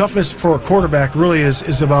toughness. Toughness for a quarterback really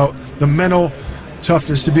is about the mental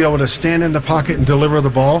toughness to be able to stand in the pocket and deliver the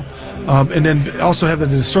ball, and then also have the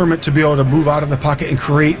discernment to be able to move out of the pocket and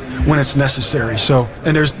create when it's necessary. So,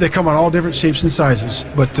 and they come on all different shapes and sizes,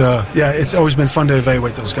 but yeah, it's always been fun to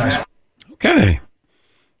evaluate those guys. Okay.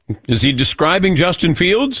 Is he describing Justin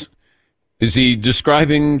Fields? Is he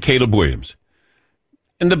describing Caleb Williams?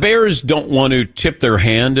 And the Bears don't want to tip their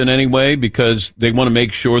hand in any way because they want to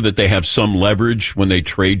make sure that they have some leverage when they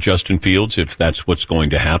trade Justin Fields, if that's what's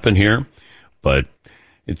going to happen here. But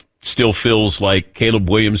it still feels like Caleb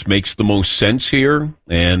Williams makes the most sense here,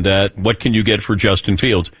 and that what can you get for Justin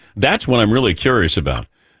Fields? That's what I'm really curious about.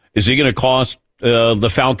 Is he going to cost the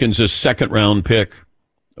Falcons a second-round pick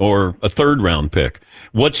or a third-round pick?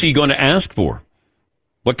 What's he going to ask for?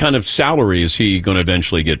 What kind of salary is he going to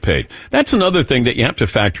eventually get paid? That's another thing that you have to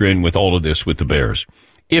factor in with all of this with the Bears.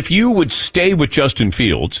 If you would stay with Justin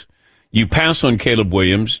Fields, you pass on Caleb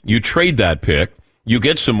Williams, you trade that pick, you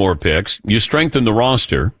get some more picks, you strengthen the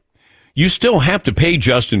roster, you still have to pay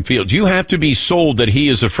Justin Fields. You have to be sold that he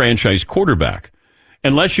is a franchise quarterback.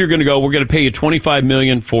 Unless you're going to go, we're going to pay you $25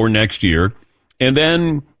 million for next year, and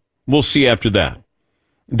then we'll see after that.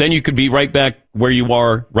 Then you could be right back where you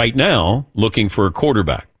are right now looking for a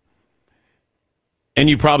quarterback. And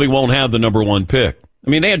you probably won't have the number one pick. I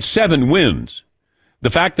mean, they had 7 wins. The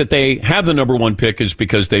fact that they have the number one pick is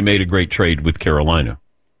because they made a great trade with Carolina.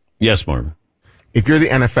 Yes, Marvin. If you're the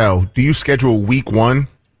NFL, do you schedule week 1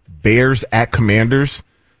 Bears at Commanders?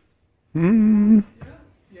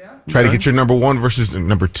 Try to get your number 1 versus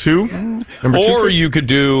number 2. Or you could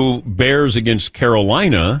do Bears against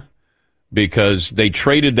Carolina because they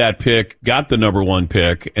traded that pick, got the number 1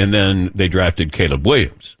 pick, and then they drafted Caleb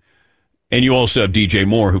Williams. And you also have DJ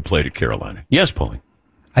Moore, who played at Carolina. Yes, Paulie.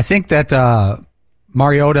 I think that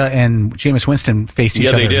Mariota and Jameis Winston faced each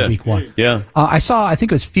other in week 1. Yeah. I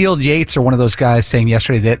think it was Field Yates or one of those guys saying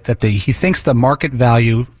yesterday that he thinks the market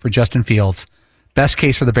value for Justin Fields, best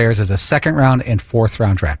case for the Bears, is a 2nd round and 4th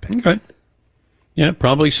round draft pick. Okay. Yeah,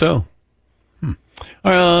 probably so.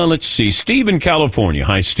 Let's see. Steve in California.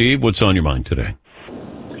 Hi, Steve. What's on your mind today?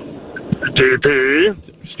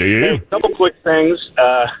 DP. Steve. Hey, couple quick things.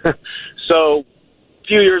 So, a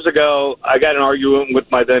few years ago, I got in an argument with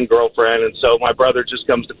my then girlfriend, and so my brother just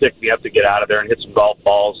comes to pick me up to get out of there and hit some golf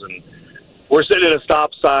balls. And we're sitting at a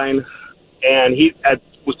stop sign, and he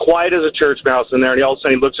was quiet as a church mouse in there, and all of a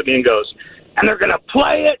sudden he looks at me and goes, "And they're going to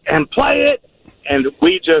play it and play it." And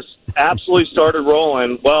we just absolutely started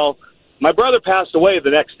rolling. Well, my brother passed away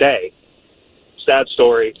the next day. Sad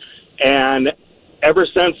story. And ever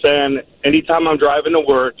since then, anytime I'm driving to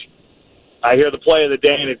work, I hear the play of the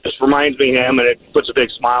day, and it just reminds me of him, and it puts a big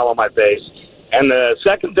smile on my face. And the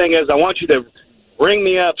second thing is I want you to ring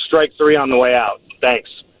me up, strike 3 on the way out. Thanks.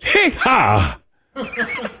 Hey-ha!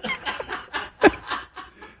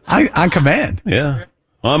 On command. Yeah.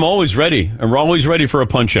 I'm always ready. I'm always ready for a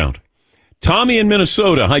punch-out. Tommy in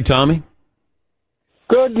Minnesota. Hi, Tommy.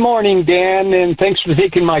 Good morning, Dan, and thanks for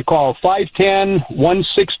taking my call.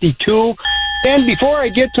 510-162. Dan, before I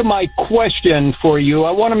get to my question for you,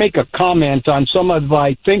 I want to make a comment on some of,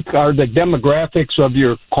 I think, are the demographics of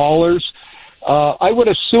your callers. I would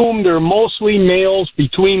assume they're mostly males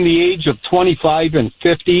between the age of 25 and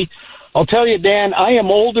 50. I'll tell you, Dan, I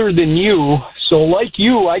am older than you, so like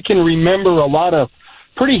you, I can remember a lot of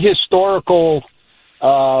pretty historical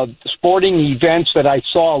sporting events that I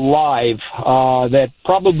saw live that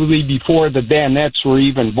probably before the Danettes were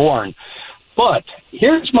even born. But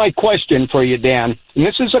here's my question for you, Dan, and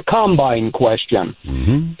this is a combine question.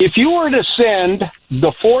 Mm-hmm. If you were to send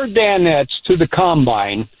the 4 Danettes to the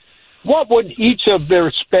combine, what would each of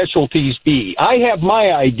their specialties be? I have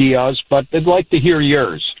my ideas, but I'd like to hear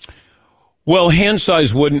yours. Well, hand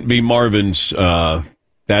size wouldn't be Marvin's.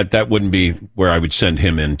 That wouldn't be where I would send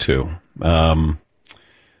him into.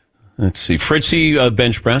 Let's see. Fritzy,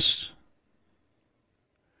 bench press.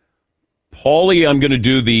 Paulie, I'm going to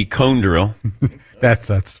do the cone drill. That's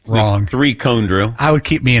wrong. The 3 cone drill. I would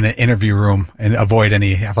keep me in an interview room and avoid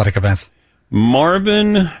any athletic events.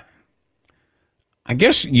 Marvin, I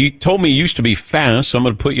guess you told me you used to be fast, so I'm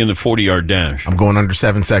going to put you in the 40-yard dash. I'm going under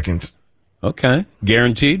 7 seconds. Okay.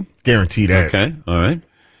 Guaranteed? Guaranteed that. Okay. All right.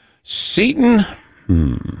 Seton,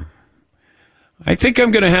 I think I'm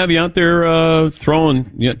going to have you out there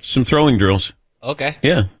throwing some throwing drills. Okay.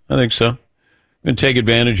 Yeah, I think so. I'm going to take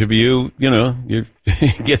advantage of you. You know, you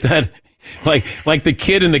get that like the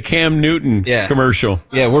kid in the Cam Newton commercial.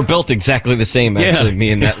 Yeah, we're built exactly the same, actually, me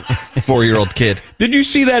and that 4-year-old kid. Did you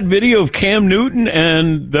see that video of Cam Newton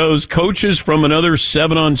and those coaches from another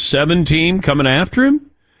 7-on-7 team coming after him?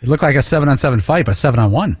 It looked like a 7-on-7 fight, but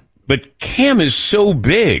 7-on-1. But Cam is so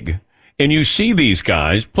big, and you see these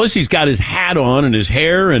guys. Plus, he's got his hat on and his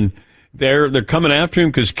hair, and they're coming after him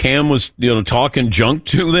because Cam was talking junk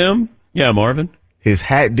to them. Yeah, Marvin. His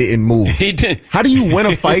hat didn't move. He did. How do you win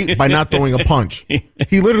a fight by not throwing a punch?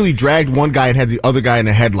 He literally dragged one guy and had the other guy in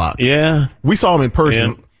a headlock. Yeah. We saw him in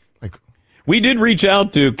person. Yeah. We did reach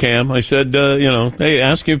out to Cam. I said, hey,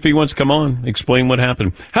 ask him if he wants to come on, explain what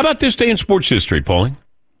happened. How about this day in sports history, Paulie?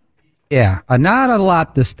 Yeah, not a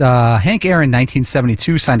lot. This Hank Aaron,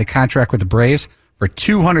 1972, signed a contract with the Braves for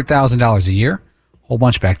 $200,000 a year. Whole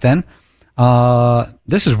bunch back then.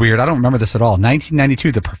 This is weird. I don't remember this at all.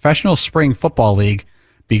 1992, the Professional Spring Football League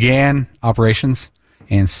began operations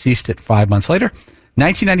and ceased it 5 months later.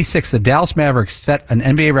 1996, the Dallas Mavericks set an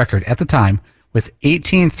NBA record at the time with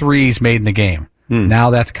 18 threes made in the game. Now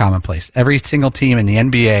that's commonplace. Every single team in the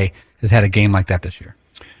NBA has had a game like that this year.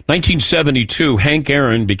 1972, Hank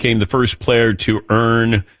Aaron became the first player to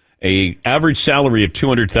earn an average salary of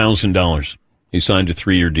 $200,000. He signed a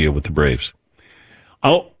 3-year deal with the Braves.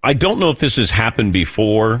 I don't know if this has happened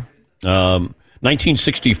before.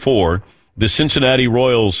 1964, the Cincinnati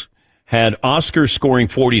Royals had Oscar scoring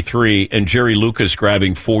 43 and Jerry Lucas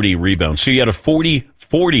grabbing 40 rebounds. So you had a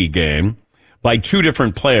 40-40 game by two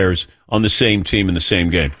different players on the same team in the same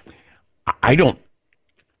game.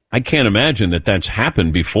 I can't imagine that that's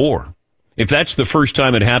happened before. If that's the first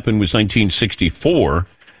time it happened was 1964,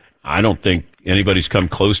 I don't think anybody's come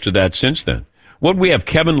close to that since then. What we have,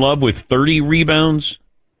 Kevin Love with 30 rebounds?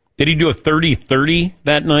 Did he do a 30-30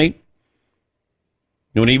 that night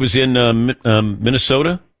when he was in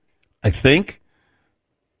Minnesota, I think?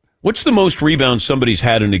 What's the most rebounds somebody's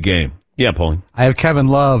had in a game? Yeah, Pauline. I have Kevin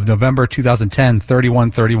Love, November 2010,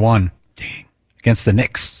 31-31. Dang. Against the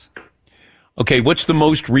Knicks. Okay, what's the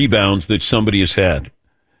most rebounds that somebody has had?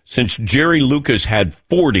 Since Jerry Lucas had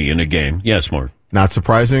 40 in a game. Yes, Mark. Not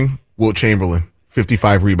surprising, Wilt Chamberlain,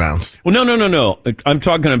 55 rebounds. Well, no. I'm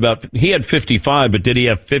talking about, he had 55, but did he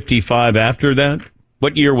have 55 after that?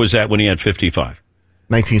 What year was that when he had 55?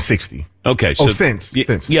 1960. Okay. So since.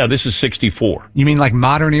 Yeah, this is 64. You mean like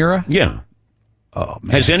modern era? Yeah. Oh,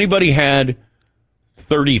 man. Has anybody had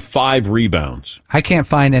 35 rebounds? I can't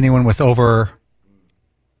find anyone with over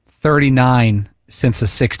 39 since the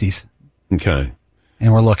 60s. Okay.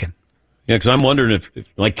 And we're looking. Yeah, because I'm wondering if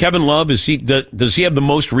like Kevin Love, does he have the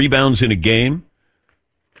most rebounds in a game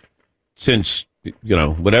since,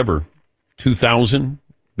 whatever, 2000?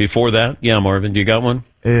 Before that? Yeah, Marvin, do you got one?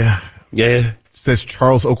 Yeah. Yeah. Says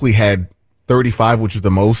Charles Oakley had 35, which is the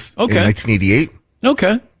most in 1988.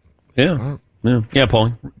 Okay. Yeah. Yeah,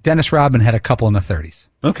 Pauline. Dennis Rodman had a couple in the 30s.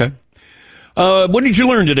 Okay. What did you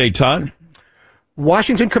learn today, Todd?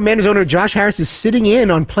 Washington Commanders owner Josh Harris is sitting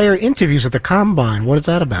in on player interviews at the Combine. What is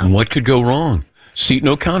that about? What could go wrong? Seton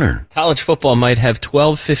O'Connor. College football might have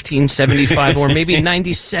 12, 15, 75, or maybe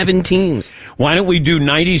 97 teams. Why don't we do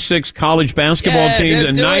 96 college basketball teams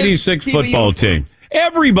and 96 football teams?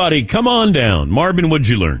 Everybody, come on down. Marvin, what'd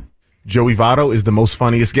you learn? Joey Votto is the most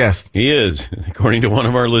funniest guest. He is, according to one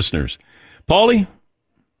of our listeners. Paulie?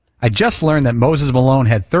 I just learned that Moses Malone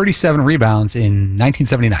had 37 rebounds in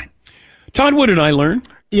 1979. Todd, what did I learn?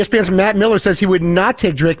 ESPN's Matt Miller says he would not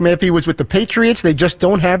take Drake May if he was with the Patriots. They just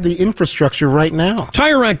don't have the infrastructure right now.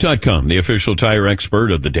 TireRack.com, the official tire expert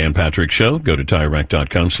of the Dan Patrick Show. Go to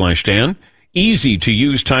TireRack.com/Dan. Easy to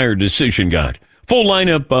use tire decision guide. Full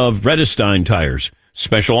lineup of Redestein tires.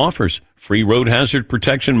 Special offers. Free road hazard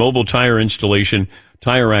protection, mobile tire installation.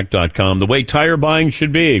 TireRack.com. The way tire buying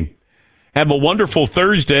should be. Have a wonderful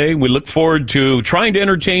Thursday. We look forward to trying to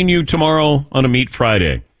entertain you tomorrow on a Meat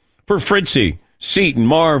Friday. For Fritzy, Seton,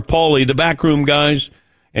 Marv, Paulie, the backroom guys,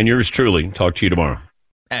 and yours truly. Talk to you tomorrow.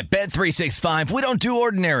 At Bet365, we don't do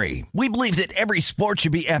ordinary. We believe that every sport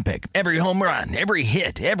should be epic. Every home run, every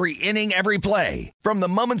hit, every inning, every play. From the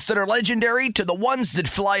moments that are legendary to the ones that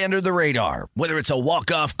fly under the radar. Whether it's a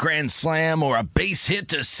walk-off grand slam or a base hit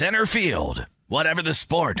to center field. Whatever the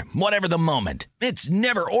sport, whatever the moment, it's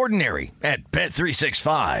never ordinary at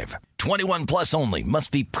Bet365. 21 plus only. Must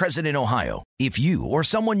be present in Ohio. If you or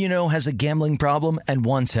someone you know has a gambling problem and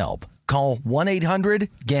wants help, call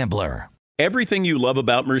 1-800-GAMBLER. Everything you love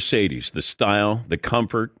about Mercedes, the style, the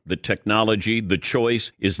comfort, the technology, the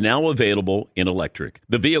choice, is now available in electric.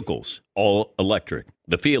 The vehicles, all electric.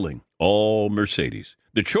 The feeling, all Mercedes.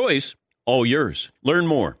 The choice, all yours. Learn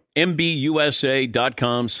more.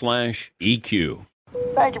 MBUSA.com/EQ.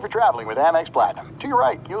 Thank you for traveling with Amex Platinum. To your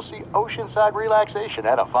right, you'll see oceanside relaxation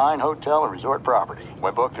at a fine hotel and resort property.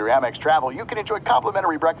 When booked through Amex Travel, you can enjoy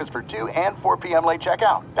complimentary breakfast for 2 and 4 p.m. late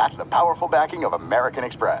checkout. That's the powerful backing of American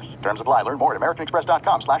Express. Terms apply. Learn more at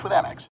americanexpress.com/withAmex.